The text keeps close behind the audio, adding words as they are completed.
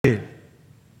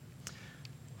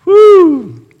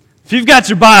If you've got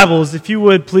your Bibles, if you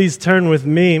would please turn with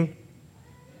me.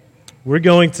 We're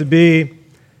going to be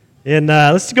in,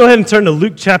 let's go ahead and turn to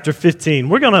Luke chapter 15.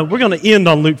 We're gonna end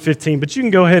on Luke 15, but you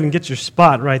can go ahead and get your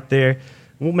spot right there.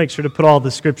 We'll make sure to put all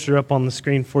the scripture up on the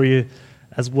screen for you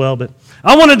as well. But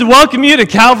I wanted to welcome you to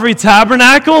Calvary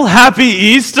Tabernacle. Happy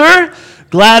Easter.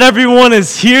 Glad everyone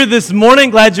is here this morning.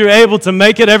 Glad you're able to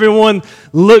make it. Everyone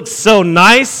looks so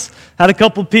nice. Had a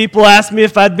couple people ask me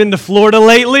if I'd been to Florida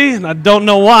lately, and I don't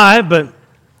know why, but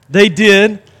they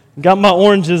did. Got my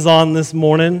oranges on this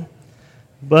morning.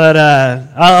 But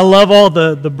I love all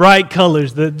the bright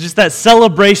colors, just that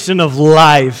celebration of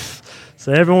life.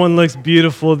 So everyone looks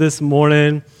beautiful this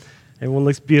morning. Everyone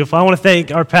looks beautiful. I want to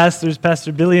thank our pastors,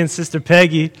 Pastor Billy and Sister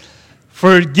Peggy,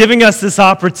 for giving us this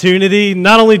opportunity,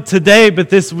 not only today, but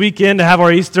this weekend, to have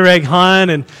our Easter egg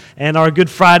hunt and our Good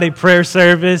Friday prayer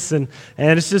service. And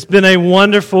it's just been a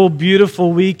wonderful,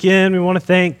 beautiful weekend. We want to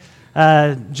thank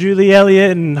Julie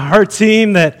Elliott and her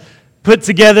team that put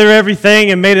together everything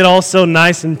and made it all so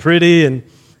nice and pretty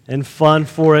and fun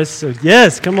for us. So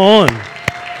yes, come on.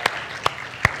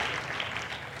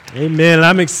 Amen. And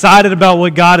I'm excited about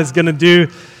what God is going to do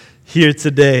here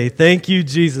today. Thank you,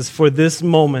 Jesus, for this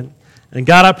moment. And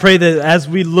God, I pray that as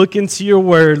we look into your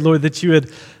word, Lord, that you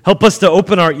would help us to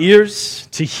open our ears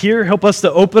to hear, help us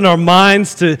to open our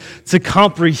minds to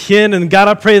comprehend. And God,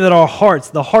 I pray that our hearts,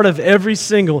 the heart of every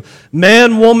single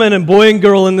man, woman, and boy and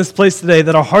girl in this place today,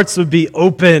 that our hearts would be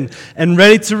open and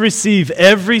ready to receive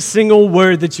every single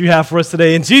word that you have for us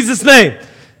today. In Jesus' name,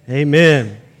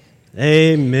 amen.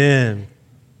 Amen.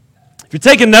 If you're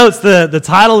taking notes, the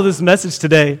title of this message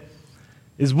today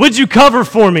is, Would You Cover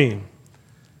For Me?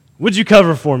 Would you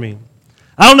cover for me?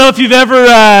 I don't know if you've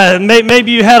ever,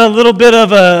 maybe you had a little bit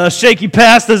of a shaky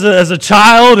past as a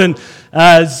child, and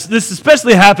this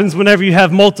especially happens whenever you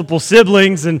have multiple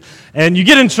siblings, and you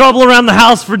get in trouble around the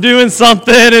house for doing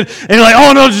something, and you're like,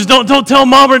 oh no, just don't tell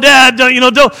mom or dad,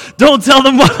 don't tell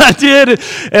them what I did,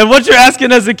 and what you're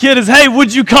asking as a kid is, hey,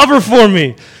 would you cover for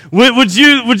me? Would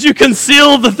you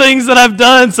conceal the things that I've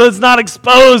done so it's not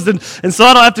exposed and so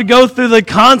I don't have to go through the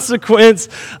consequence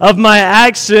of my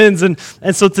actions? And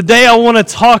so today I want to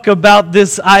talk about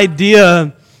this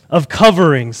idea of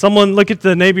covering. Someone look at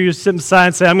the neighbor you're sitting beside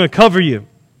and say, I'm going to cover you.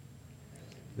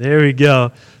 There we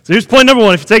go. So here's point number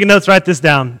one. If you're taking notes, write this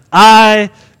down.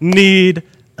 I need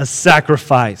a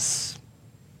sacrifice.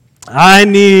 I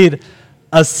need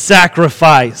a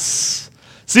sacrifice.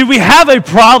 See, we have a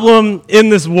problem in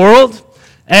this world,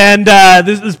 and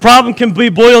this problem can be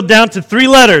boiled down to three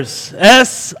letters,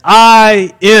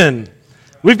 S-I-N.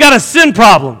 We've got a sin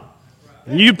problem.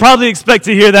 You'd probably expect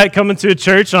to hear that coming to a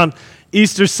church on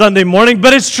Easter Sunday morning,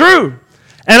 but it's true.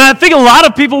 And I think a lot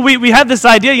of people, we have this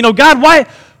idea, God,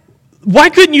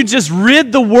 why couldn't you just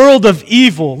rid the world of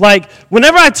evil? Like,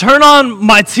 whenever I turn on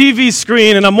my TV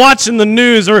screen and I'm watching the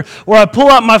news, or I pull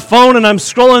out my phone and I'm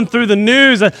scrolling through the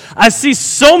news, I see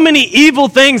so many evil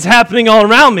things happening all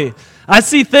around me. I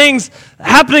see things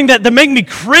happening that make me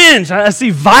cringe. I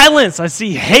see violence. I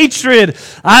see hatred.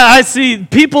 I see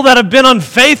people that have been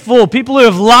unfaithful, people who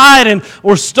have lied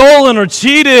or stolen or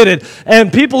cheated,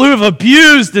 and people who have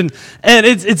abused. And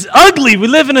it's ugly. We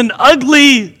live in an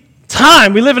ugly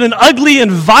time. We live in an ugly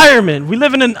environment. We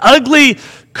live in an ugly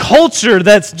culture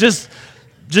that's just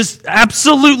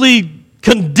absolutely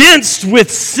condensed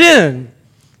with sin.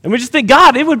 And we just think,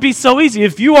 God, it would be so easy.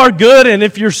 If you are good and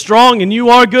if you're strong and you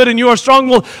are good and you are strong,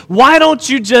 well, why don't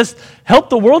you just help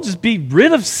the world just be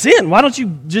rid of sin? Why don't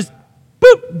you just,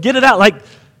 get it out? Like,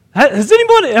 has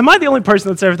anyone, am I the only person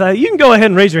that's ever thought? You can go ahead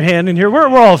and raise your hand in here.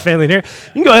 We're all a family in here.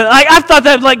 You can go ahead. I've thought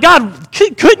that, like, God,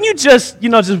 couldn't you just,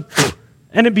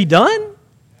 and it'd be done?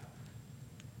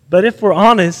 But if we're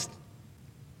honest,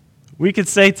 we could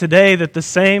say today that the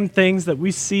same things that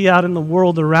we see out in the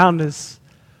world around us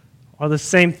are the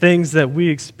same things that we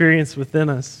experience within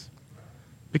us.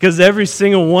 Because every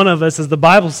single one of us, as the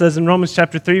Bible says in Romans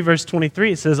chapter 3, verse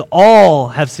 23, it says, all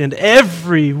have sinned.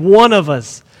 Every one of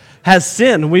us has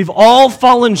sinned. We've all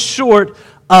fallen short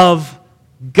of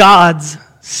God's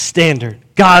standard,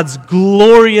 God's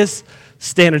glorious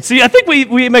standard. See, I think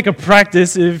we make a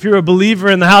practice, if you're a believer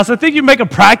in the house, I think you make a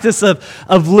practice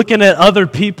of looking at other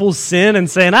people's sin and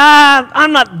saying,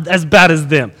 I'm not as bad as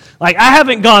them. Like, I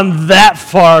haven't gone that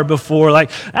far before. Like,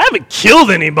 I haven't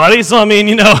killed anybody, so I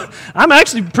mean, I'm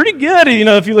actually pretty good,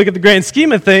 if you look at the grand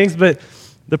scheme of things. But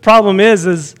the problem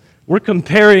is we're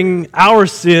comparing our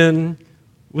sin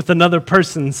with another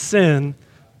person's sin,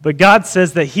 but God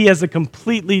says that He has a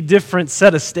completely different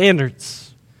set of standards.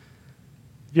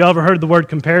 Have you ever heard the word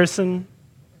comparison?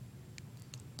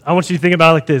 I want you to think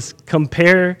about it like this.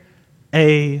 Compare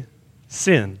a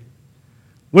sin.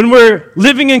 When we're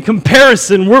living in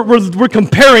comparison, we're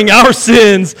comparing our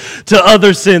sins to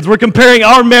other sins. We're comparing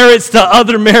our merits to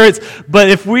other merits. But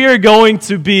if we are going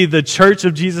to be the church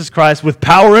of Jesus Christ with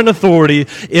power and authority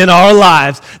in our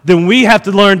lives, then we have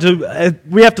to learn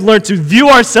to view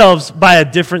ourselves by a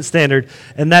different standard,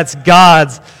 and that's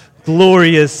God's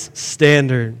glorious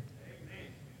standard.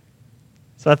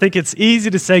 So I think it's easy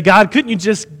to say, God, couldn't you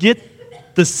just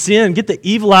get the sin, get the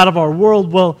evil out of our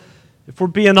world? Well, if we're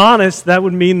being honest, that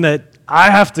would mean that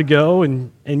I have to go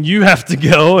and you have to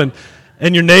go and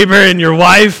your neighbor and your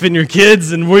wife and your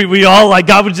kids and we all, like,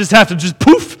 God would just have to just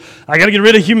poof, I got to get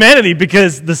rid of humanity,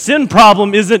 because the sin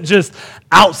problem isn't just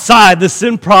outside. The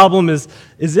sin problem is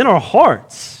in our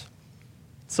hearts.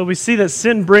 So we see that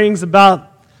sin brings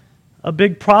about a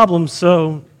big problem.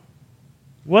 So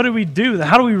what do we do?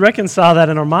 How do we reconcile that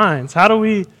in our minds? How do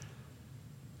we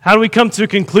come to a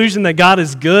conclusion that God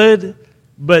is good,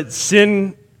 but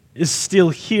sin is still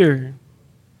here?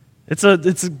 It's a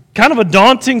kind of a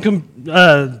daunting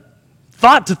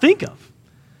thought to think of.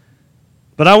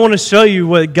 But I want to show you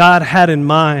what God had in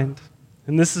mind.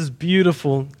 And this is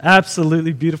beautiful,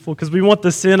 absolutely beautiful, because we want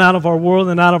the sin out of our world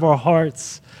and out of our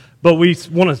hearts. But we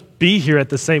want to be here at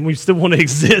the same. We still want to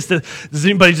exist. Does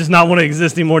anybody just not want to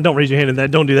exist anymore? Don't raise your hand in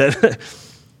that. Don't do that.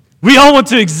 We all want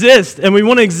to exist, and we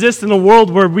want to exist in a world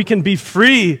where we can be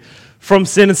free from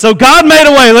sin. And so God made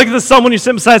a way. Look at someone you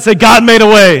sit beside, say, God made a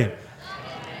way.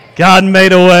 God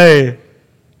made a way.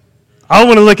 I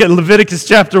want to look at Leviticus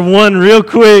chapter 1 real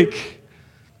quick.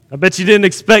 I bet you didn't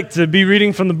expect to be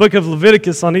reading from the book of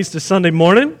Leviticus on Easter Sunday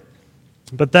morning,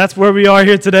 but that's where we are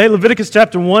here today. Leviticus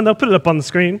chapter 1, they'll put it up on the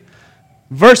screen.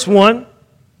 Verse 1,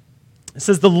 it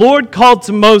says, the Lord called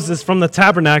to Moses from the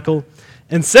tabernacle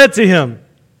and said to him,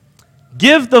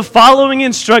 give the following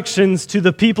instructions to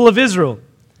the people of Israel.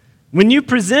 When you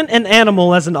present an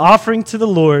animal as an offering to the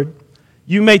Lord,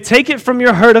 you may take it from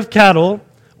your herd of cattle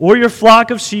or your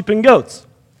flock of sheep and goats.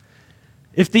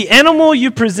 If the animal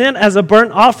you present as a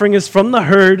burnt offering is from the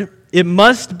herd, it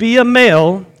must be a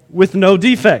male with no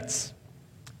defects.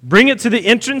 Bring it to the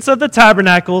entrance of the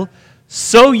tabernacle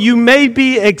so you may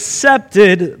be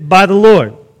accepted by the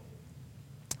Lord.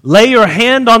 Lay your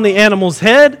hand on the animal's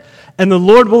head, and the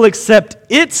Lord will accept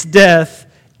its death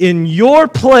in your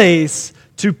place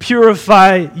to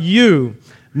purify you,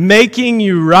 making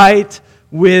you right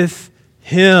with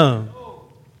Him.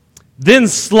 Then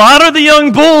slaughter the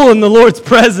young bull in the Lord's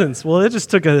presence. Well, it just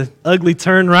took an ugly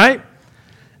turn, right?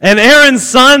 And Aaron's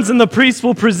sons and the priests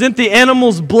will present the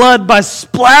animal's blood by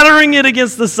splattering it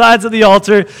against the sides of the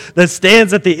altar that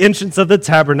stands at the entrance of the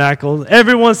tabernacle.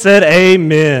 Everyone said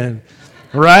amen,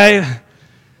 right?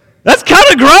 That's kind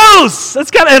of gross.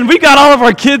 And we got all of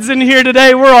our kids in here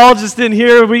today. We're all just in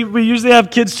here. We usually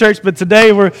have kids' church, but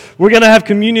today we're going to have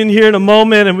communion here in a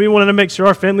moment, and we wanted to make sure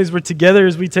our families were together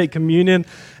as we take communion.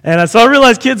 And so I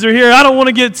realize kids are here. I don't want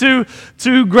to get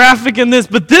too graphic in this,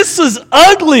 but this is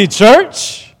ugly,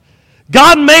 church.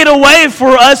 God made a way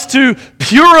for us to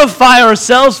purify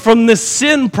ourselves from this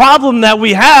sin problem that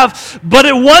we have, but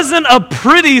it wasn't a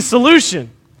pretty solution.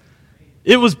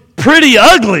 It was pretty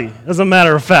ugly, as a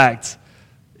matter of fact.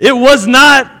 It was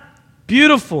not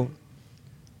beautiful.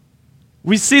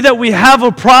 We see that we have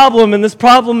a problem, and this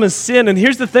problem is sin. And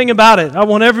here's the thing about it. I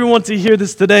want everyone to hear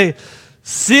this today.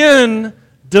 Sin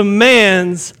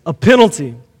demands a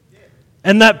penalty,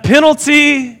 and that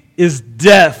penalty is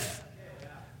death.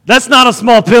 That's not a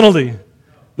small penalty.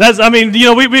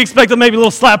 We expect maybe a little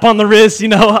slap on the wrist,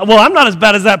 Well, I'm not as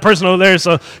bad as that person over there,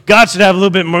 so God should have a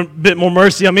little bit more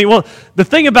mercy. The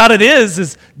thing about it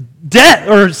is debt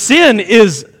or sin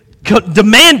is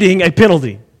demanding a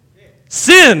penalty.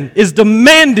 Sin is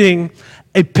demanding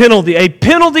a penalty. A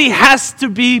penalty has to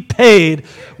be paid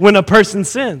when a person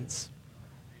sins.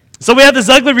 So we have this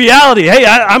ugly reality. Hey,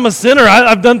 I'm a sinner.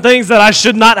 I've done things that I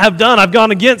should not have done. I've gone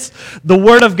against the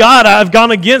Word of God. I've gone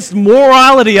against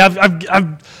morality. I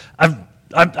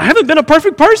haven't been a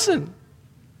perfect person.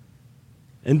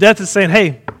 And death is saying,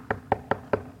 hey,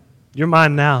 you're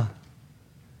mine now.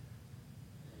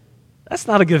 That's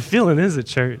not a good feeling, is it,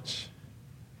 church?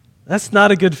 That's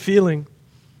not a good feeling.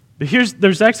 But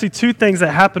there's actually two things that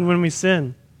happen when we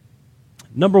sin.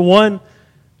 Number one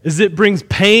is it brings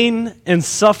pain and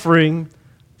suffering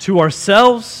to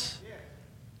ourselves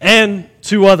and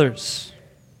to others.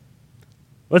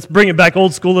 Let's bring it back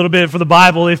old school a little bit for the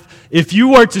Bible. If you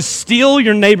were to steal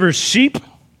your neighbor's sheep,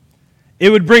 it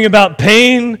would bring about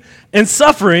pain and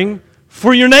suffering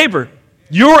for your neighbor.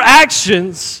 Your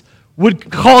actions would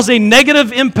cause a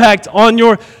negative impact on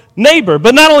your neighbor.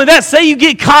 But not only that, say you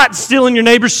get caught stealing your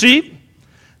neighbor's sheep.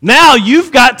 Now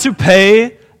you've got to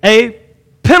pay a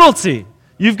penalty.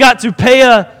 You've got to pay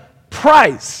a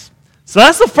price. So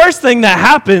that's the first thing that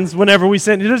happens whenever we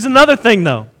sin. There's another thing,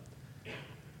 though.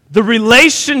 The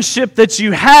relationship that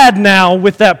you had now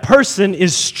with that person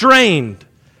is strained.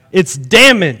 It's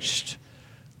damaged.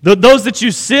 Those that you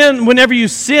sin, whenever you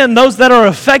sin, those that are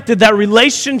affected, that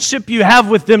relationship you have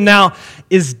with them now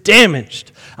is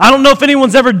damaged. I don't know if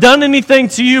anyone's ever done anything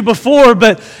to you before,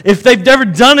 but if they've ever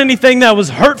done anything that was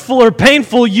hurtful or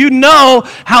painful, you know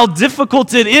how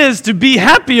difficult it is to be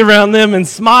happy around them and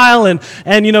smile and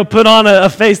put on a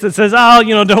face that says,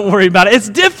 don't worry about it. It's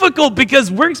difficult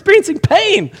because we're experiencing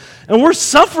pain and we're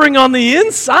suffering on the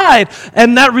inside.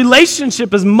 And that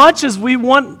relationship, as much as we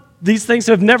want these things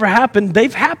to have never happened,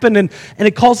 they've happened, and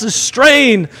it causes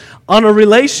strain on a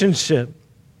relationship.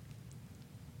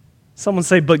 Someone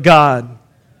say, but God.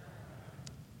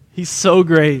 He's so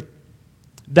great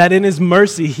that in His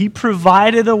mercy, He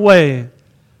provided a way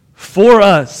for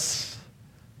us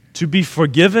to be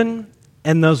forgiven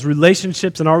and those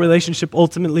relationships and our relationship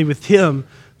ultimately with Him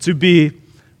to be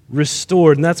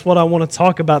restored. And that's what I want to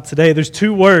talk about today. There's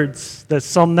two words that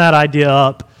sum that idea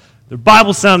up. They're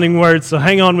Bible-sounding words, so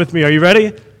hang on with me. Are you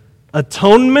ready?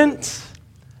 Atonement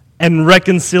and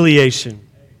reconciliation.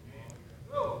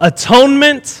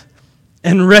 Atonement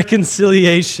and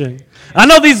reconciliation. I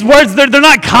know these words, they're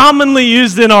not commonly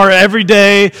used in our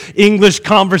everyday English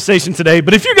conversation today,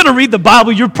 but if you're going to read the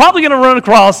Bible, you're probably going to run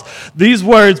across these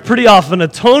words pretty often,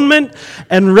 atonement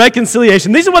and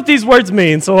reconciliation. These are what these words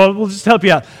mean, so we'll just help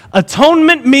you out.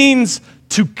 Atonement means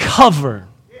to cover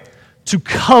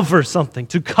something,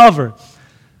 to cover.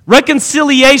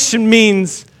 Reconciliation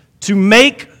means to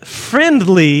make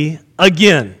friendly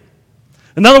again.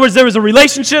 In other words, there was a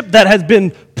relationship that has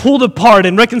been pulled apart,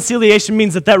 and reconciliation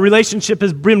means that relationship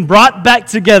has been brought back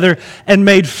together and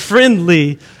made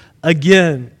friendly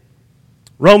again.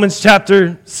 Romans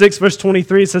chapter 6, verse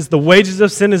 23 says, the wages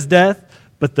of sin is death,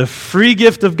 but the free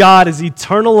gift of God is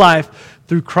eternal life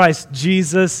through Christ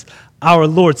Jesus our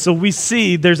Lord. So we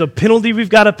see there's a penalty we've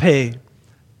got to pay,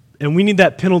 and we need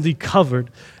that penalty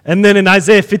covered. And then in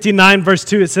Isaiah 59, verse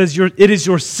 2, it says, it is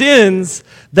your sins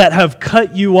that have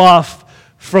cut you off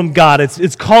from God.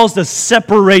 It's caused a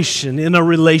separation in a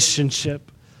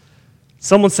relationship.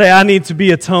 Someone say, I need to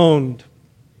be atoned.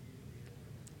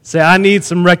 Say, I need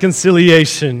some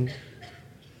reconciliation.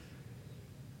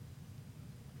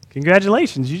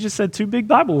 Congratulations, you just said two big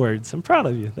Bible words. I'm proud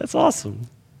of you. That's awesome.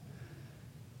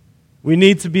 We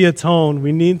need to be atoned.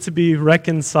 We need to be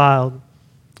reconciled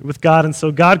with God. And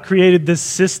so God created this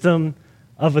system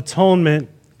of atonement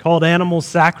called animal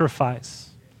sacrifice.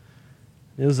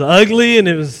 It was ugly and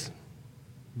it was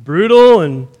brutal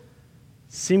and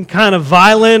seemed kind of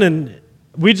violent. And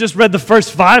we just read the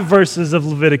first 5 verses of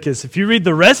Leviticus. If you read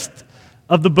the rest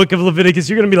of the book of Leviticus,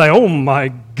 you're going to be like, oh my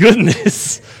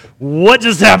goodness, what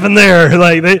just happened there?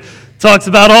 Like, it talks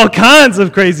about all kinds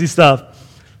of crazy stuff.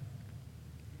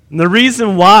 And the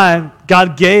reason why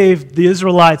God gave the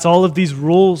Israelites all of these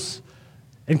rules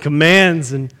and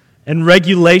commands and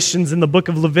regulations in the book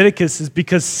of Leviticus is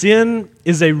because sin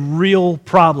is a real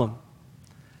problem.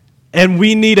 And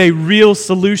we need a real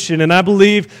solution. And I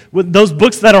believe with those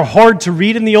books that are hard to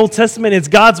read in the Old Testament, it's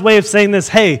God's way of saying this,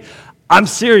 hey, I'm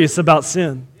serious about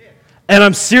sin. And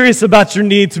I'm serious about your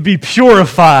need to be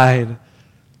purified.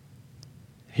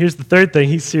 Here's the third thing.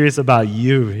 He's serious about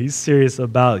you. He's serious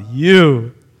about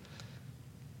you.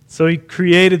 So He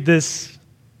created this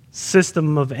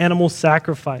system of animal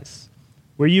sacrifice,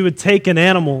 where you would take an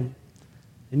animal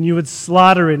and you would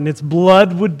slaughter it and its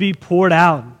blood would be poured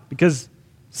out because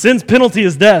sin's penalty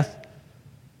is death.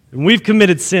 And we've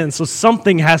committed sin, so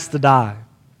something has to die.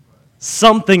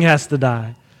 Something has to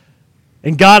die.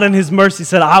 And God in His mercy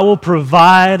said, I will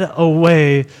provide a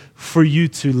way for you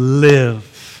to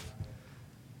live.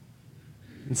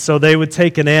 And so they would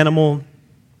take an animal,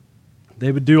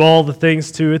 they would do all the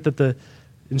things to it that the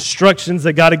instructions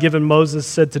that God had given Moses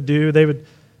said to do. They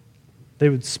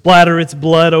would splatter its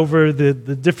blood over the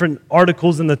different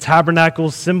articles in the tabernacle,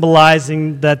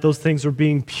 symbolizing that those things were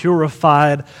being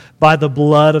purified by the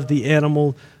blood of the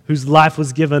animal whose life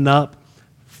was given up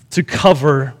to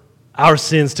cover our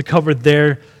sins, to cover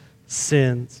their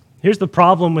sins. Here's the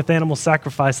problem with animal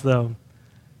sacrifice, though.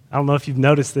 I don't know if you've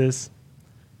noticed this,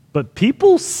 but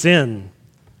people sin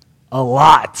a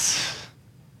lot.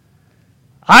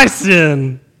 I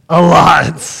sin a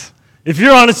lot. If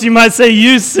you're honest, you might say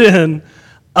you sin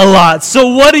a lot.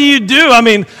 So what do? I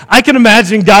mean, I can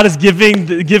imagine God is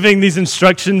giving these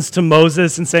instructions to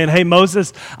Moses and saying, hey,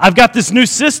 Moses, I've got this new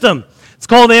system It's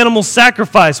called animal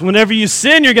sacrifice. Whenever you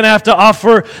sin, you're going to have to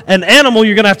offer an animal.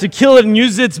 You're going to have to kill it and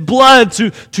use its blood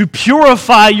to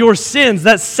purify your sins.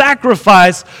 That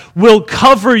sacrifice will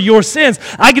cover your sins.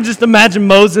 I can just imagine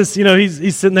Moses,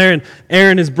 he's sitting there and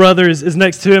Aaron, his brother, is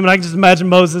next to him. And I can just imagine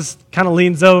Moses kind of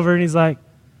leans over and he's like,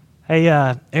 hey,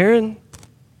 Aaron,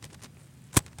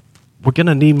 we're going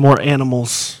to need more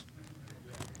animals.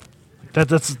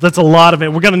 That's a lot of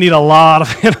it. We're going to need a lot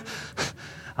of it.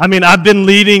 I mean, I've been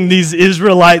leading these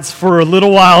Israelites for a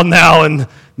little while now, and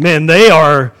man, they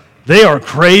are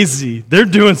crazy. They're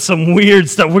doing some weird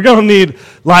stuff. We're going to need,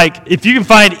 if you can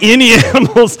find any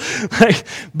animals,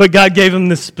 but God gave them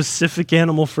this specific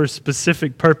animal for a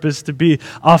specific purpose to be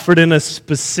offered in a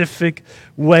specific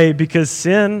way because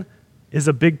sin is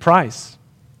a big price.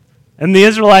 And the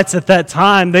Israelites at that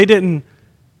time, they didn't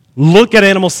look at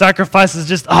animal sacrifices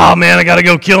just, oh man, I got to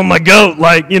go kill my goat.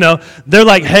 They're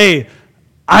like, hey,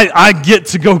 I get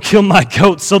to go kill my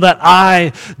goat so that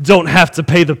I don't have to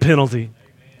pay the penalty.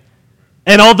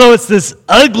 And although it's this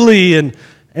ugly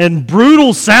and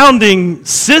brutal sounding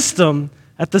system,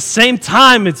 at the same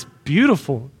time it's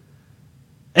beautiful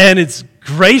and it's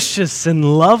gracious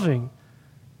and loving.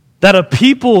 That a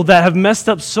people that have messed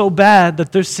up so bad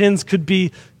that their sins could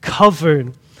be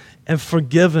covered and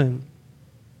forgiven.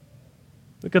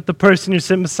 Look at the person you're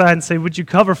sitting beside and say, would you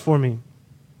cover for me?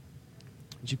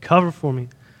 Would you cover for me?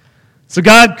 So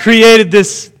God created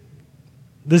this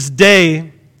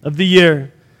day of the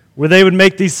year where they would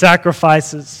make these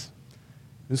sacrifices.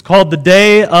 It's called the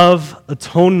Day of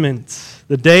Atonement,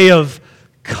 the Day of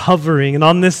Covering. And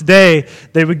on this day,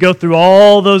 they would go through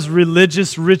all those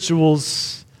religious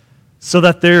rituals so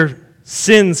that their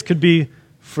sins could be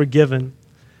forgiven.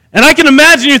 And I can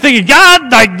imagine you thinking, God,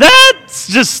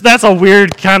 that's a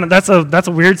weird that's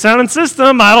a weird sounding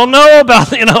system. I don't know about,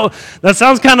 that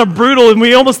sounds kind of brutal. And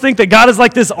we almost think that God is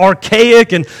like this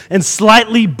archaic and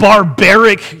slightly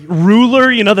barbaric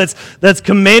ruler, that's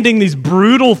commanding these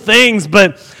brutal things.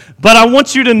 But I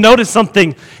want you to notice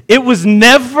something. It was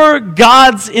never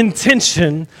God's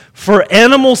intention for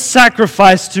animal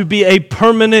sacrifice to be a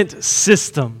permanent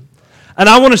system. And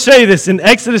I want to show you this in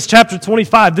Exodus chapter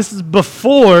 25. This is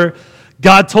before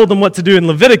God told them what to do in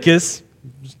Leviticus.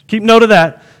 Just keep note of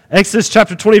that. Exodus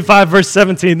chapter 25, verse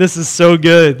 17. This is so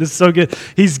good. This is so good.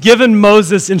 He's given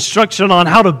Moses instruction on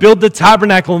how to build the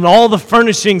tabernacle and all the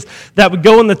furnishings that would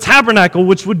go in the tabernacle,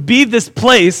 which would be this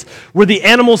place where the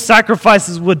animal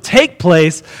sacrifices would take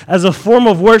place as a form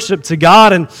of worship to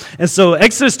God. And so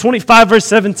Exodus 25, verse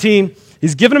 17,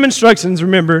 he's given them instructions,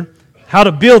 remember, how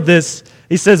to build this.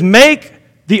 He says, make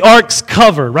the ark's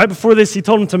cover. Right before this, he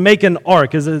told them to make an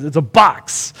ark. It's a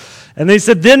box. And they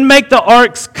said, then make the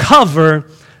ark's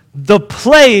cover the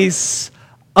place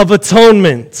of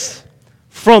atonement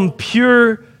from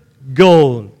pure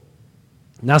gold.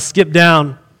 Now skip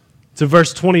down to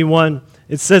verse 21.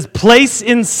 It says, place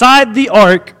inside the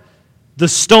ark the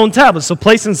stone tablets. So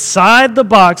place inside the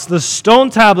box the stone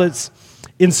tablets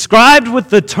inscribed with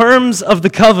the terms of the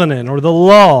covenant or the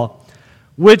law,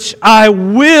 which I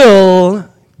will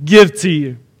give to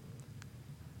you.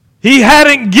 He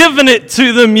hadn't given it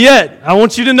to them yet. I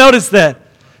want you to notice that.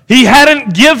 He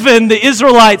hadn't given the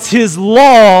Israelites his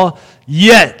law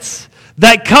yet.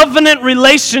 That covenant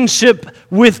relationship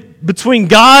between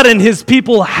God and his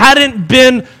people hadn't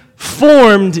been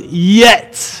formed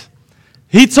yet.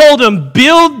 He told them,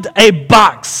 build a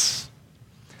box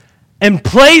and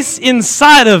place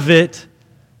inside of it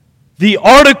the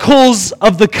articles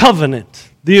of the covenant,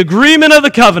 the agreement of the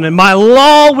covenant, my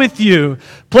law with you.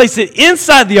 Place it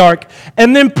inside the ark,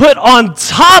 and then put on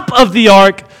top of the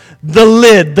ark the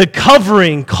lid, the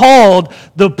covering, called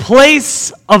the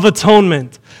place of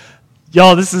atonement.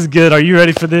 Y'all, this is good. Are you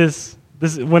ready for this?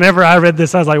 Whenever I read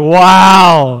this, I was like,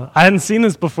 wow. I hadn't seen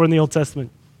this before in the Old Testament.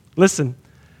 Listen,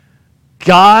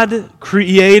 God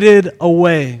created a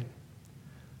way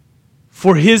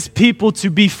for his people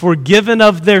to be forgiven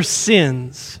of their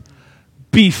sins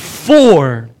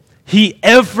before he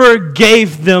ever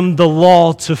gave them the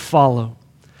law to follow.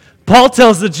 Paul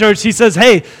tells the church, he says,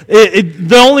 hey,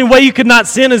 the only way you could not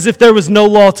sin is if there was no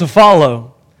law to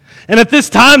follow. And at this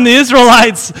time, the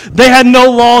Israelites, they had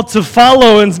no law to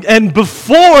follow. And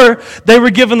before they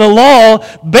were given the law,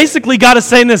 basically God is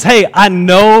saying this, hey, I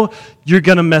know you're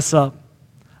going to mess up.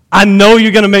 I know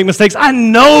you're going to make mistakes. I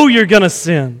know you're going to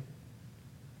sin.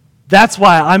 That's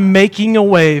why I'm making a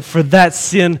way for that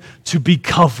sin to be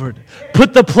covered.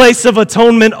 Put the place of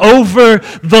atonement over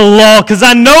the law, because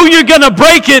I know you're going to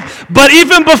break it, but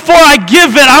even before I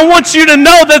give it, I want you to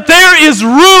know that there is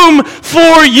room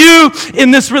for you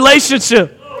in this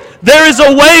relationship. There is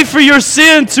a way for your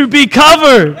sin to be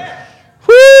covered.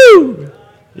 Woo!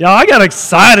 Y'all, I got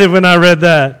excited when I read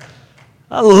that.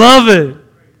 I love it.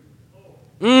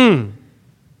 The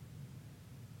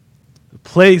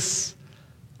place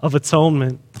of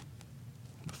atonement.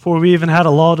 Before we even had a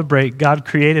law to break, God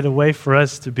created a way for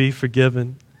us to be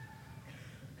forgiven.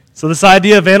 So this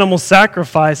idea of animal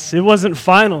sacrifice, it wasn't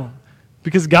final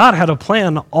because God had a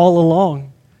plan all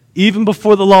along. Even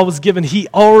before the law was given, He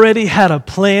already had a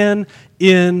plan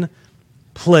in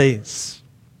place.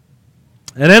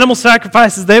 And animal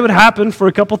sacrifices, they would happen for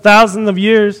a couple thousand of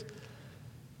years.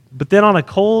 But then on a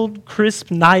cold,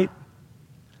 crisp night,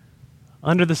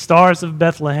 under the stars of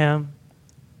Bethlehem,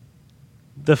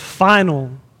 the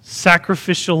final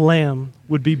sacrificial lamb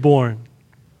would be born.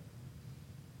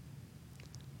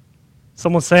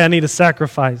 Someone say, I need a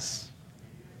sacrifice.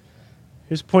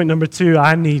 Here's point number 2,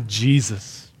 I need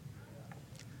Jesus.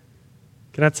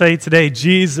 Can I tell you today,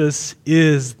 Jesus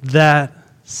is that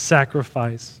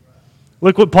sacrifice.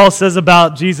 Look what Paul says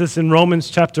about Jesus in Romans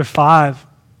chapter 5,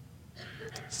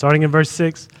 starting in verse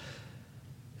 6.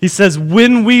 He says,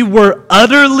 when we were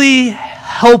utterly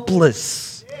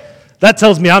helpless. That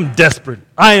tells me I'm desperate.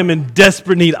 I am in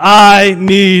desperate need. I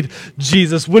need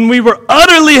Jesus. When we were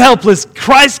utterly helpless,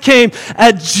 Christ came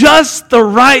at just the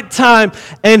right time,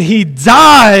 and He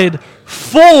died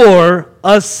for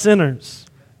us sinners.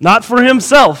 Not for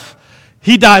Himself.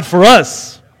 He died for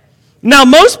us. Now,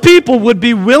 most people would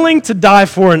be willing to die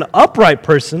for an upright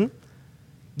person,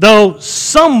 though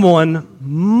someone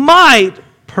might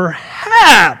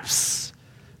perhaps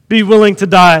be willing to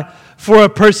die for a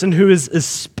person who is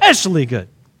especially good.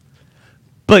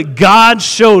 But God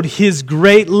showed His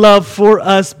great love for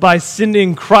us by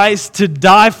sending Christ to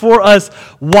die for us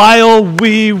while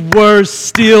we were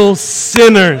still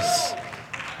sinners.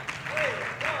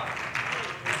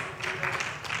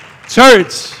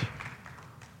 Church,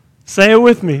 say it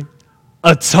with me.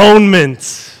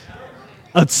 Atonement.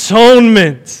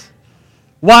 Atonement.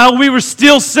 While we were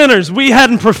still sinners, we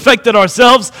hadn't perfected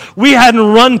ourselves. We hadn't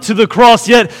run to the cross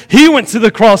yet. He went to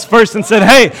the cross first and said,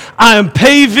 hey, I am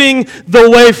paving the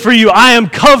way for you. I am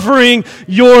covering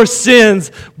your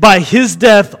sins by His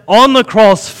death on the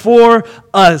cross for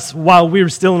us while we were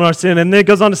still in our sin. And then it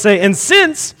goes on to say, and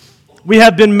since we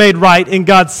have been made right in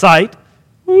God's sight,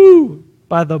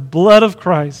 by the blood of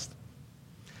Christ,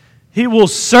 He will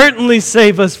certainly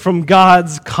save us from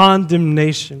God's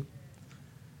condemnation.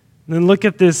 And then look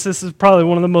at this. This is probably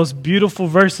one of the most beautiful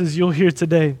verses you'll hear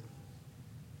today.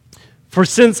 For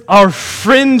since our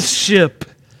friendship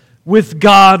with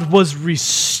God was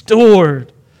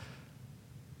restored.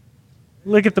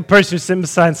 Look at the person who's sitting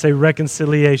beside and say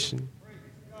reconciliation.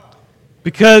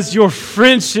 Because your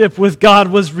friendship with God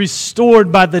was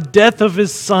restored by the death of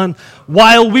His Son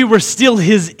while we were still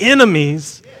His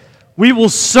enemies, we will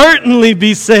certainly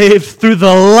be saved through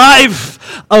the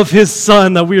life of His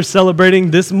Son that we are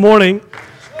celebrating this morning.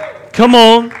 Come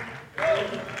on.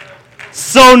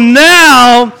 So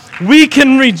now we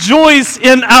can rejoice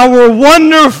in our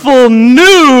wonderful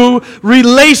new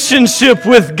relationship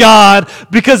with God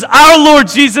because our Lord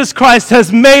Jesus Christ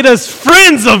has made us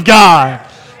friends of God.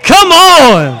 Come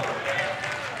on.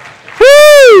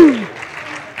 Woo!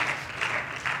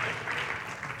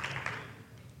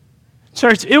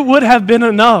 Church, it would have been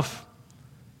enough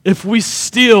if we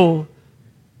still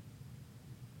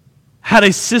had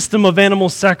a system of animal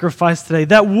sacrifice today.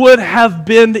 That would have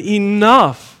been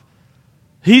enough.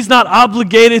 He's not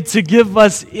obligated to give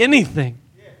us anything.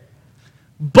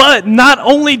 But not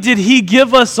only did He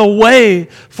give us a way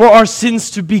for our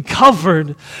sins to be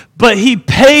covered, but He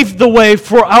paved the way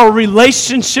for our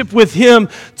relationship with Him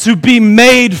to be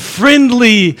made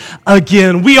friendly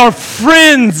again. We are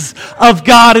friends of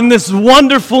God in this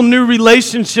wonderful new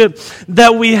relationship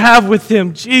that we have with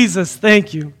Him. Jesus,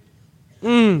 thank you.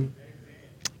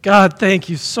 God, thank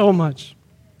you so much.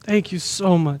 Thank you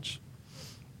so much.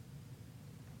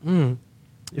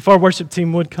 If our worship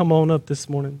team would come on up this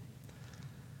morning.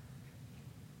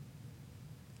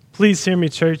 Please hear me,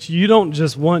 church. You don't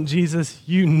just want Jesus,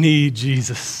 you need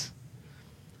Jesus.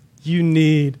 You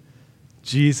need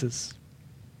Jesus.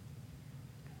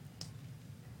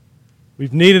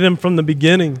 We've needed Him from the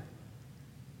beginning.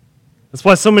 That's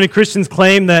why so many Christians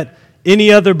claim that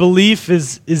any other belief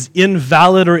is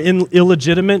invalid or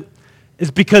illegitimate,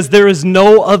 is because there is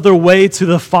no other way to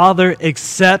the Father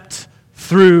except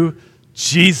through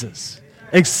Jesus,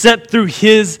 except through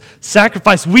His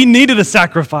sacrifice. We needed a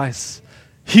sacrifice.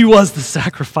 He was the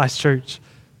sacrifice, church.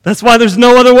 That's why there's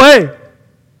no other way.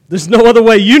 There's no other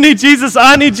way. You need Jesus.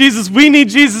 I need Jesus. We need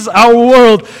Jesus. Our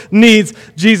world needs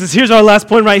Jesus. Here's our last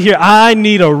point right here. I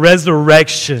need a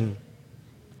resurrection.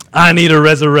 I need a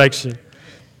resurrection.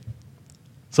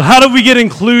 So how do we get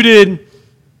included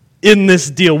in this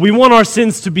deal. We want our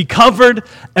sins to be covered,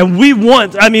 and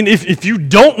if you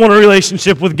don't want a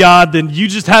relationship with God, then you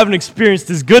just haven't experienced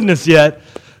His goodness yet.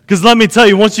 Because let me tell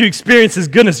you, once you experience His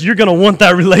goodness, you're going to want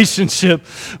that relationship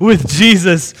with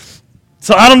Jesus.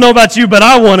 So I don't know about you, but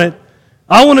I want it.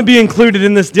 I want to be included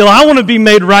in this deal. I want to be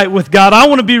made right with God. I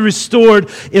want to be restored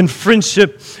in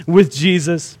friendship with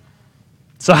Jesus.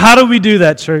 So how do we do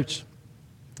that, church?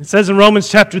 It says in Romans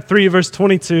chapter 3, verse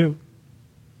 22,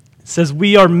 it says,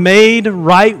 we are made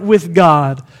right with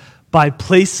God by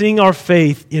placing our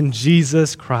faith in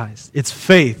Jesus Christ. It's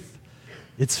faith.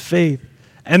 It's faith.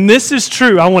 And this is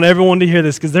true. I want everyone to hear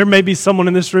this because there may be someone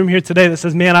in this room here today that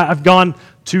says, man, I've gone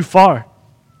too far.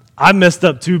 I messed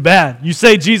up too bad. You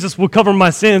say Jesus will cover my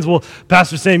sins. Well,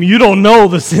 Pastor Sam, you don't know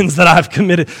the sins that I've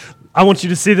committed. I want you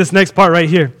to see this next part right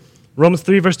here. Romans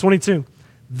 3, verse 22.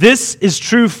 This is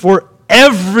true for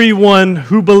everyone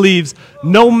who believes,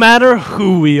 no matter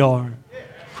who we are.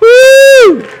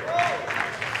 Woo!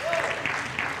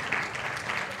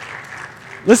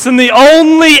 Listen, the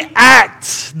only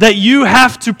act that you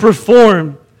have to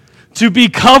perform to be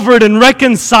covered and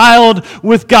reconciled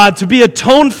with God, to be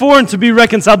atoned for and to be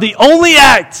reconciled, the only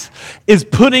act is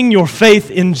putting your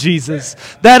faith in Jesus.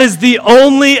 That is the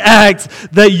only act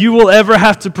that you will ever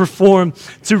have to perform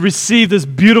to receive this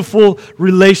beautiful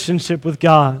relationship with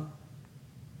God.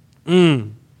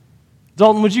 Dalton,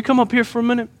 would you come up here for a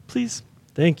minute, please?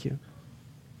 Thank you.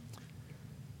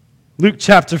 Luke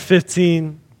chapter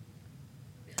 15.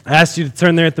 I asked you to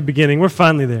turn there at the beginning. We're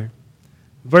finally there.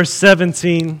 Verse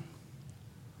 17.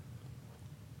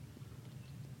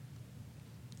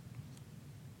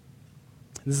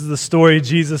 This is the story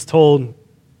Jesus told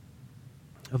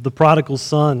of the prodigal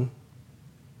son.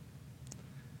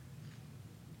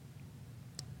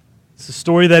 It's a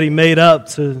story that he made up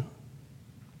to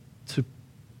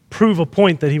prove a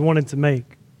point that he wanted to make.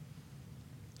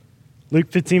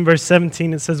 Luke 15, verse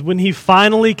 17, it says, when he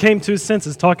finally came to his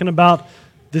senses, talking about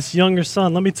this younger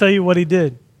son, let me tell you what he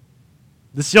did.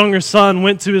 This younger son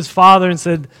went to his father and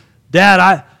said,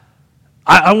 Dad,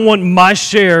 I want my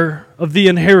share of the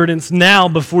inheritance now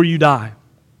before you die.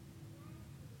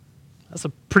 That's a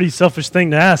pretty selfish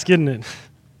thing to ask, isn't it?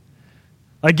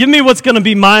 Like, give me what's going to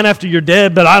be mine after you're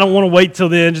dead, but I don't want to wait till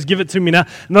then. Just give it to me now.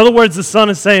 In other words, the son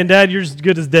is saying, Dad, you're as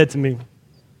good as dead to me.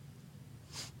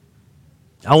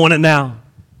 I want it now.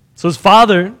 So his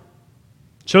father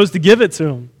chose to give it to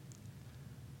him.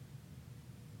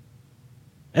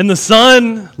 And the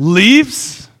son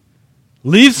leaves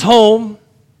home,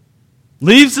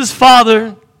 leaves his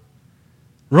father,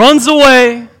 runs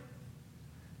away,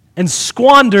 and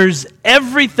squanders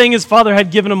everything his father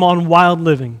had given him on wild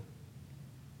living.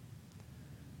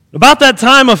 About that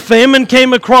time, a famine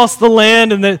came across the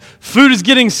land, and the food is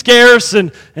getting scarce,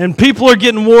 and people are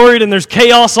getting worried, and there's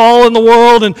chaos all in the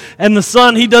world, and the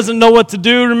son, he doesn't know what to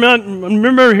do.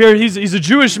 Remember here, he's a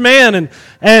Jewish man,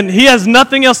 and he has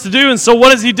nothing else to do, and so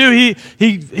what does he do?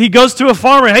 He goes to a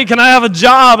farmer. Hey, can I have a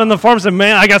job? And the farmer said,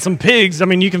 man, I got some pigs. I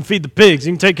mean, you can feed the pigs.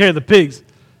 You can take care of the pigs.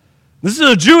 This is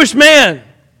a Jewish man.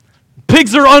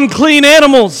 Pigs are unclean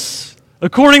animals.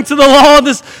 According to the law,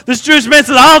 this Jewish man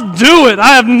says, I'll do it. I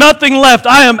have nothing left.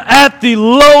 I am at the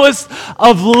lowest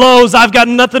of lows. I've got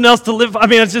nothing else to live. I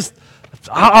mean, it's just,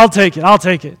 I'll take it. I'll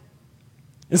take it.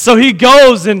 And so he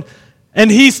goes and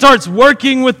he starts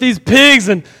working with these pigs,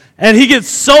 and he gets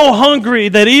so hungry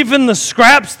that even the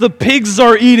scraps the pigs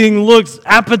are eating looks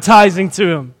appetizing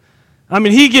to him. I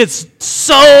mean, he gets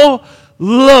so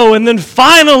low. And then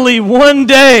finally, one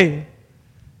day,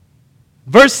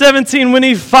 verse 17, when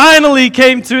he finally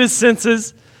came to his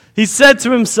senses, he said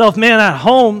to himself, man, at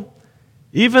home,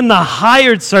 even the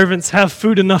hired servants have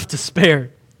food enough to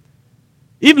spare.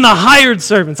 Even the hired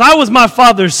servants. I was my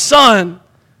father's son.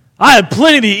 I had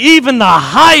plenty. Even the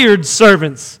hired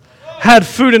servants had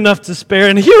food enough to spare.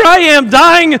 And here I am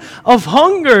dying of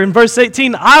hunger. In verse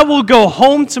 18, I will go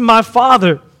home to my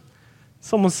father.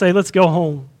 Someone say, let's go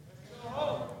home.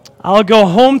 I'll go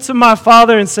home to my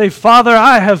father and say, Father,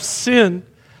 I have sinned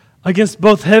against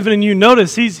both heaven and you.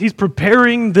 Notice, he's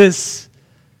preparing this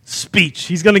speech.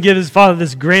 He's going to give his father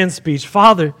this grand speech.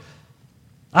 Father,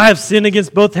 I have sinned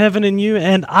against both heaven and you,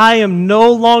 and I am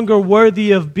no longer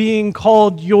worthy of being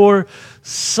called your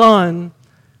son.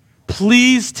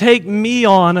 Please take me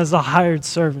on as a hired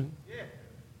servant.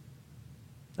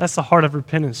 That's the heart of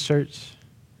repentance, church.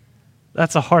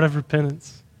 That's a heart of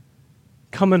repentance.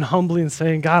 Coming humbly and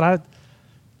saying, God,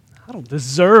 I don't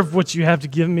deserve what you have to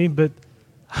give me, but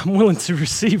I'm willing to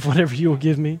receive whatever you will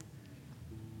give me.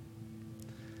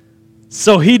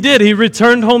 So he did. He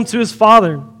returned home to his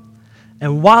father.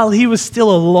 And while he was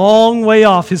still a long way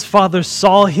off, his father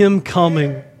saw him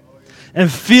coming. And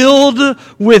filled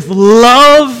with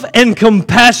love and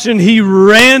compassion, he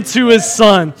ran to his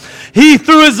son. He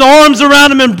threw his arms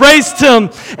around him, embraced him,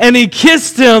 and he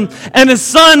kissed him. And his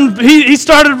son, he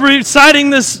started reciting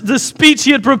this speech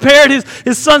he had prepared.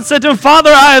 His son said to him,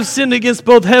 "Father, I have sinned against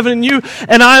both heaven and you,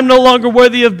 and I am no longer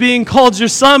worthy of being called your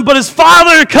son." But his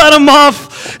father cut him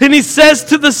off, and he says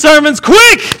to the servants,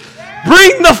 "Quick,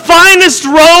 bring the finest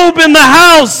robe in the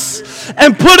house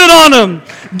and put it on him.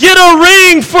 Get a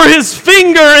ring for his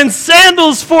finger and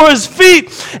sandals for his feet,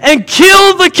 and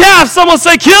kill the calf." Someone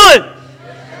say, "Kill it."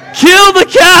 Kill the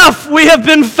calf. We have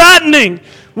been fattening.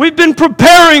 We've been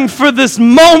preparing for this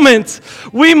moment.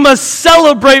 We must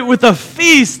celebrate with a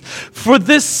feast, for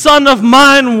this son of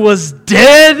mine was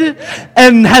dead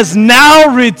and has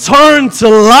now returned to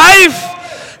life.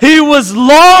 He was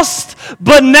lost,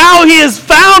 but now he is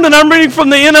found. And I'm reading from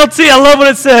the NLT. I love what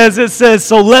it says. It says,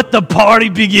 "So let the party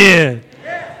begin."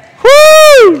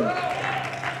 Woo!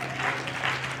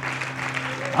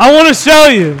 I want to show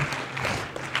you.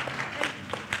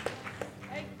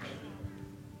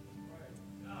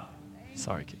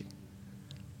 Sorry, Kate.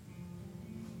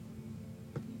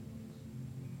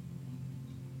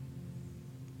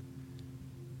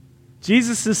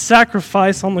 Jesus'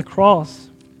 sacrifice on the cross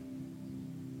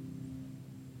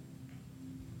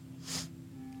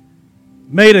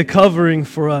made a covering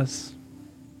for us.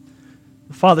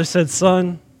 The Father said,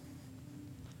 "Son,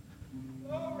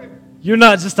 you're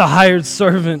not just a hired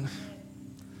servant.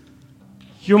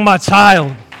 You're my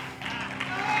child.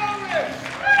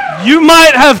 You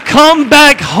might have come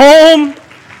back home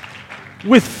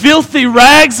with filthy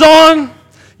rags on.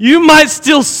 You might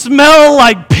still smell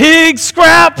like pig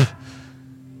scrap.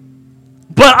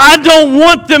 But I don't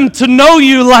want them to know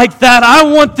you like that. I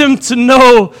want them to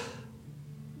know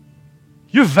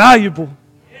you're valuable.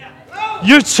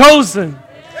 You're chosen.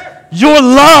 You're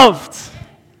loved."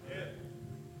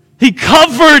 He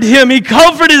covered him. He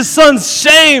covered his son's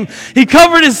shame. He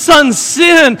covered his son's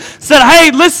sin. Said,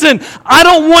 "Hey, listen, I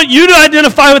don't want you to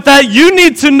identify with that. You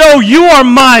need to know you are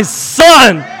my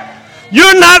son.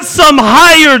 You're not some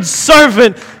hired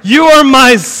servant. You are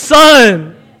my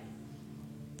son."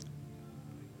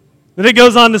 Then it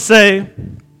goes on to say,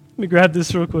 let me grab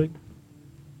this real quick.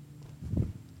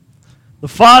 The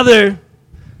father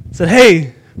said,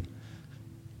 "Hey,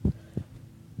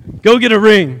 go get a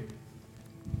ring.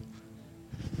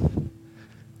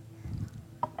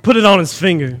 Put it on his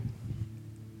finger."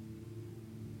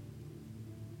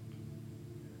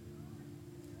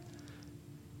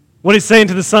 What he's saying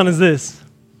to the son is this: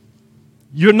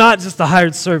 you're not just a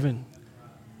hired servant.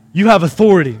 You have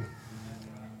authority.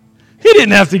 He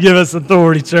didn't have to give us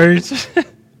authority, church.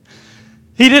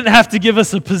 He didn't have to give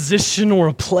us a position or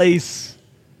a place.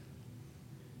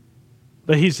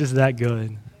 But he's just that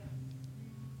good.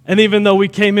 And even though we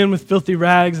came in with filthy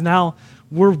rags, now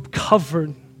we're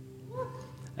covered.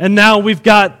 And now we've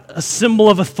got a symbol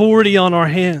of authority on our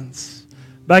hands.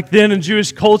 Back then in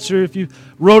Jewish culture, if you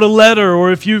wrote a letter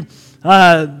or if you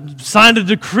signed a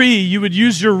decree, you would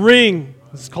use your ring.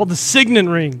 It's called the signet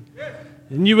ring.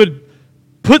 And you would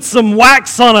put some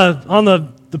wax on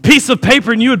the piece of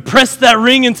paper, and you would press that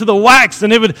ring into the wax,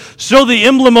 and it would show the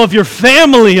emblem of your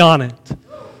family on it,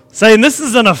 saying this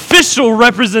is an official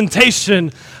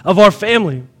representation of our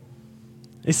family.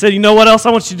 They said, "You know what else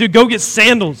I want you to do? Go get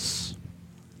sandals.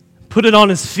 Put it on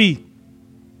his feet."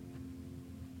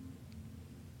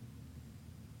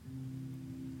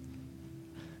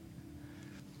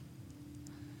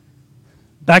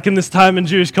 Back in this time in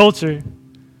Jewish culture,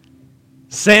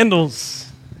 sandals,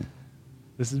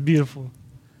 this is beautiful.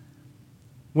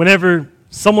 Whenever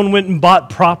someone went and bought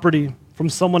property from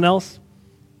someone else,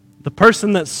 the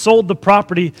person that sold the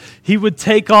property, he would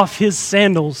take off his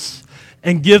sandals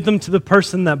and give them to the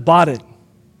person that bought it,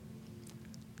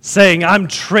 saying, "I'm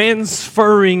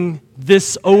transferring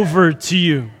this over to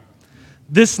you.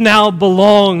 This now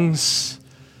belongs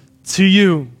to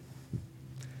you."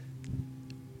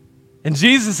 And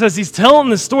Jesus, as he's telling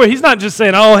this story, he's not just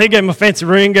saying, "Oh, he gave him a fancy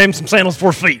ring, gave him some sandals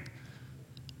for feet."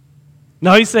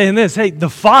 No, he's saying this: hey,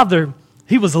 the father,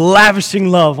 he was lavishing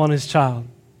love on his child.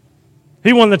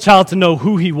 He wanted the child to know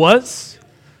who he was.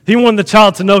 He wanted the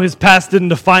child to know his past didn't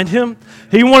define him.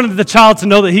 He wanted the child to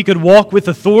know that he could walk with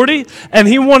authority. And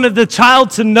he wanted the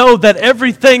child to know that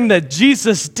everything that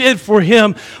Jesus did for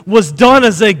him was done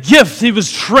as a gift. He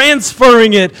was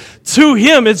transferring it to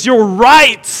him. It's your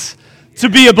right to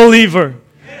be a believer.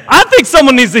 I think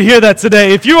someone needs to hear that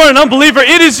today. If you are an unbeliever,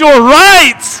 it is your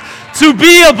right to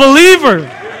be a believer.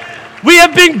 We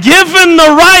have been given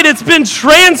the right. It's been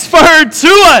transferred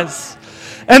to us.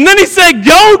 And then he said,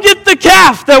 "Go get the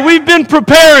calf that we've been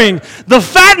preparing, the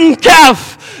fattened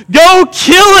calf. Go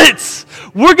kill it.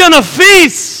 We're going to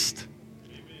feast.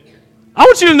 I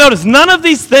want you to notice none of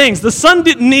these things. The son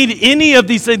didn't need any of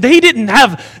these things. He didn't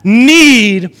have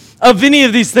need of any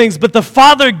of these things, but the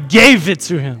Father gave it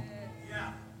to him.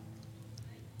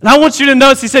 And I want you to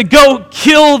notice he said, go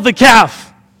kill the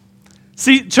calf.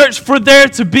 See, church, for there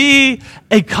to be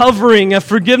a covering, a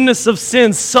forgiveness of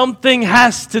sins, something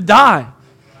has to die.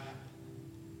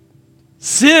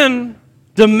 Sin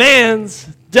demands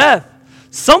death.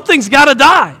 Something's got to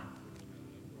die.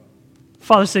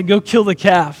 Father said, go kill the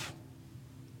calf.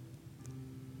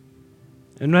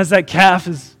 And as that calf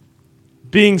is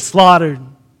being slaughtered,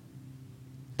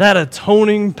 that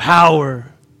atoning power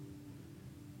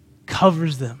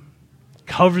covers them,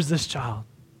 covers this child.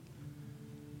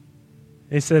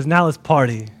 He says, now let's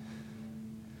party.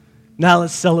 Now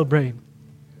let's celebrate.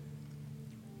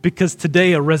 Because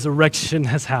today a resurrection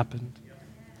has happened.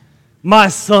 My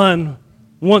son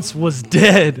once was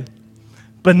dead,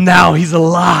 but now he's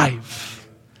alive.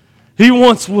 He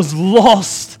once was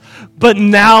lost, but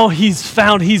now he's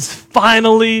found. He's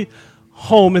finally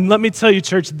home. And let me tell you,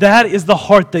 church, that is the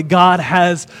heart that God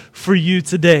has for you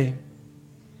today.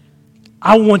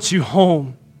 I want you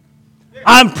home.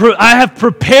 I have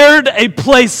prepared a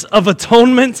place of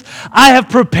atonement. I have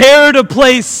prepared a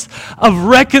place of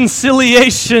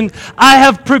reconciliation. I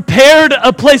have prepared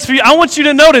a place for you. I want you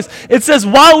to notice, it says,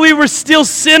 while we were still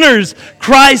sinners,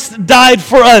 Christ died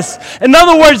for us. In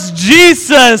other words,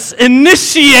 Jesus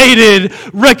initiated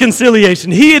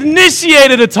reconciliation. He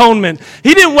initiated atonement.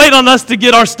 He didn't wait on us to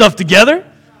get our stuff together.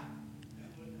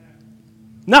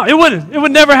 No, it wouldn't. It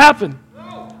would never happen.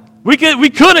 We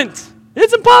couldn't.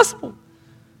 It's impossible.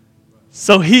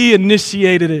 So he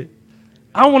initiated it.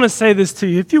 I want to say this to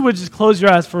you. If you would just close your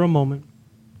eyes for a moment.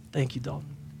 Thank you,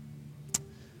 Dalton.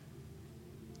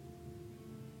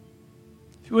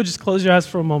 If you would just close your eyes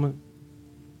for a moment.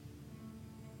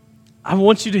 I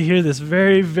want you to hear this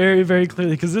very, very, very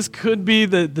clearly, because this could be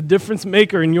the difference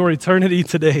maker in your eternity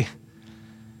today.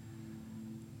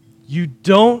 You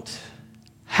don't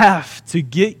have to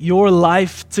get your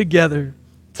life together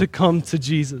to come to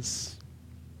Jesus.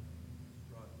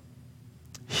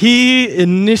 He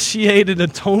initiated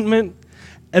atonement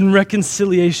and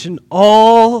reconciliation.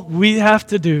 All we have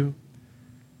to do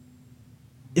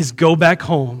is go back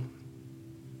home.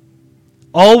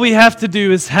 All we have to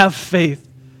do is have faith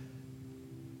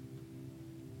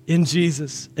in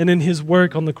Jesus and in his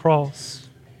work on the cross.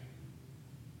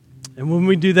 And when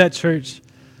we do that, church,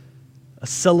 a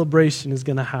celebration is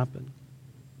going to happen.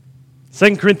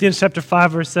 2 Corinthians chapter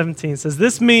 5, verse 17 says,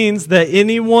 this means that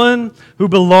anyone who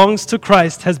belongs to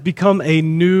Christ has become a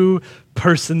new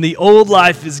person. The old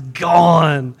life is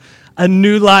gone. A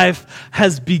new life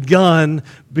has begun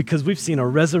because we've seen a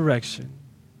resurrection.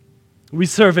 We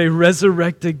serve a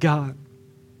resurrected God.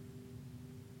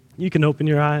 You can open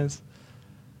your eyes.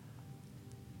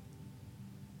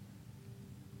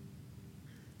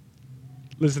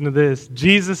 Listen to this.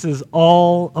 Jesus is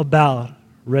all about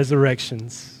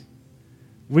resurrections.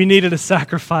 We needed a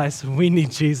sacrifice, and we need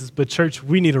Jesus. But church,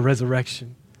 we need a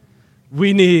resurrection.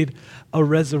 We need a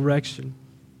resurrection.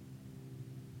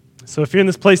 So if you're in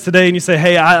this place today and you say,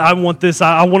 hey, I want this.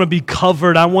 I want to be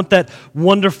covered. I want that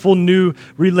wonderful new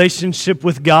relationship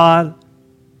with God.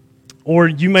 Or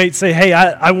you might say, hey,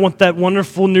 I want that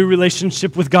wonderful new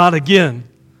relationship with God again.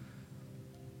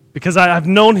 Because I've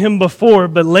known him before,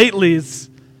 but lately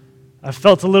I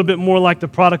felt a little bit more like the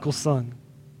prodigal son.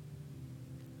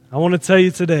 I want to tell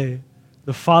you today,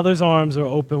 the Father's arms are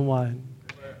open wide.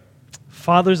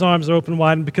 Father's arms are open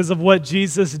wide, and because of what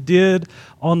Jesus did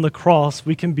on the cross,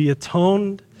 we can be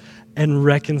atoned and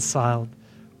reconciled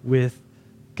with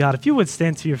God. If you would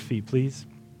stand to your feet, please.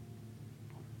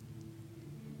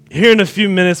 Here in a few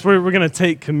minutes, we're going to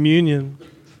take communion.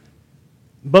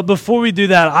 But before we do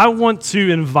that, I want to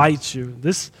invite you.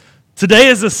 Today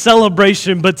is a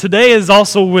celebration, but today is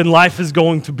also when life is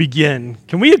going to begin.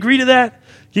 Can we agree to that?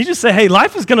 Can you just say, hey,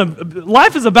 life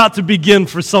is about to begin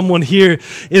for someone here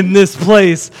in this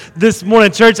place this morning.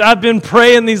 Church, I've been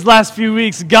praying these last few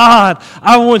weeks, God,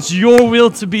 I want your will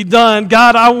to be done.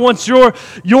 God, I want your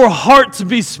heart to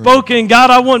be spoken. God,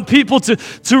 I want people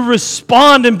to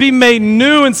respond and be made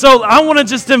new. And so I want to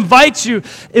just invite you,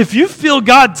 if you feel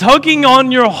God tugging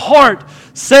on your heart,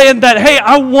 saying that, hey,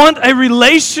 I want a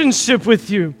relationship with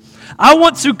you. I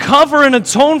want to cover and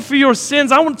atone for your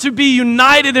sins. I want to be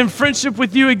united in friendship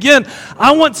with you again.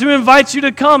 I want to invite you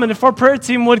to come. And if our prayer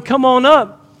team would come on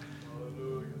up.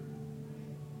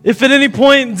 If at any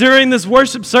point during this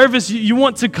worship service you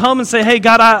want to come and say, hey,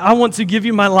 God, I want to give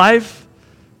you my life.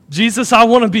 Jesus, I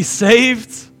want to be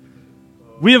saved.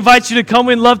 We invite you to come.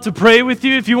 We'd love to pray with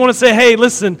you. If you want to say, hey,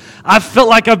 listen, I felt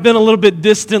like I've been a little bit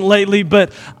distant lately,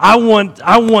 but I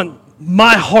want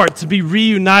my heart to be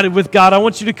reunited with God. I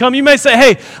want you to come. You may say,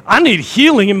 hey, I need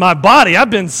healing in my body. I've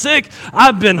been sick.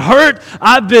 I've been hurt.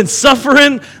 I've been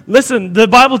suffering. Listen, the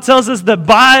Bible tells us that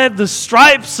by the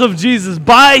stripes of Jesus,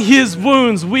 by his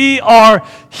wounds, we are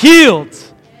healed.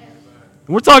 And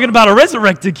we're talking about a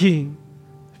resurrected king.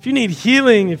 If you need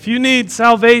healing, if you need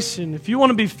salvation, if you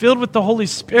want to be filled with the Holy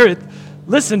Spirit,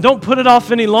 listen, don't put it off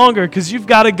any longer, because you've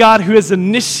got a God who has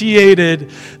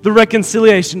initiated the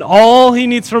reconciliation. All he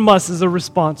needs from us is a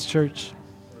response, church.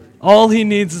 All he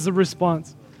needs is a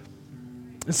response.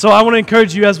 And so I want to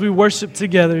encourage you as we worship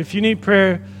together. If you need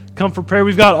prayer, come for prayer.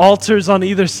 We've got altars on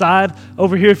either side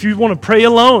over here. If you want to pray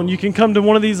alone, you can come to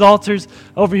one of these altars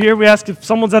over here. We ask if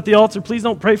someone's at the altar, please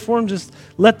don't pray for them. Just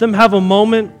let them have a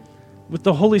moment with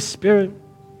the Holy Spirit.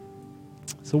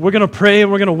 So we're going to pray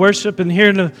and we're going to worship, and here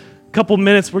in a couple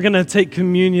minutes we're going to take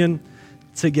communion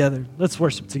together. Let's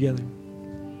worship together.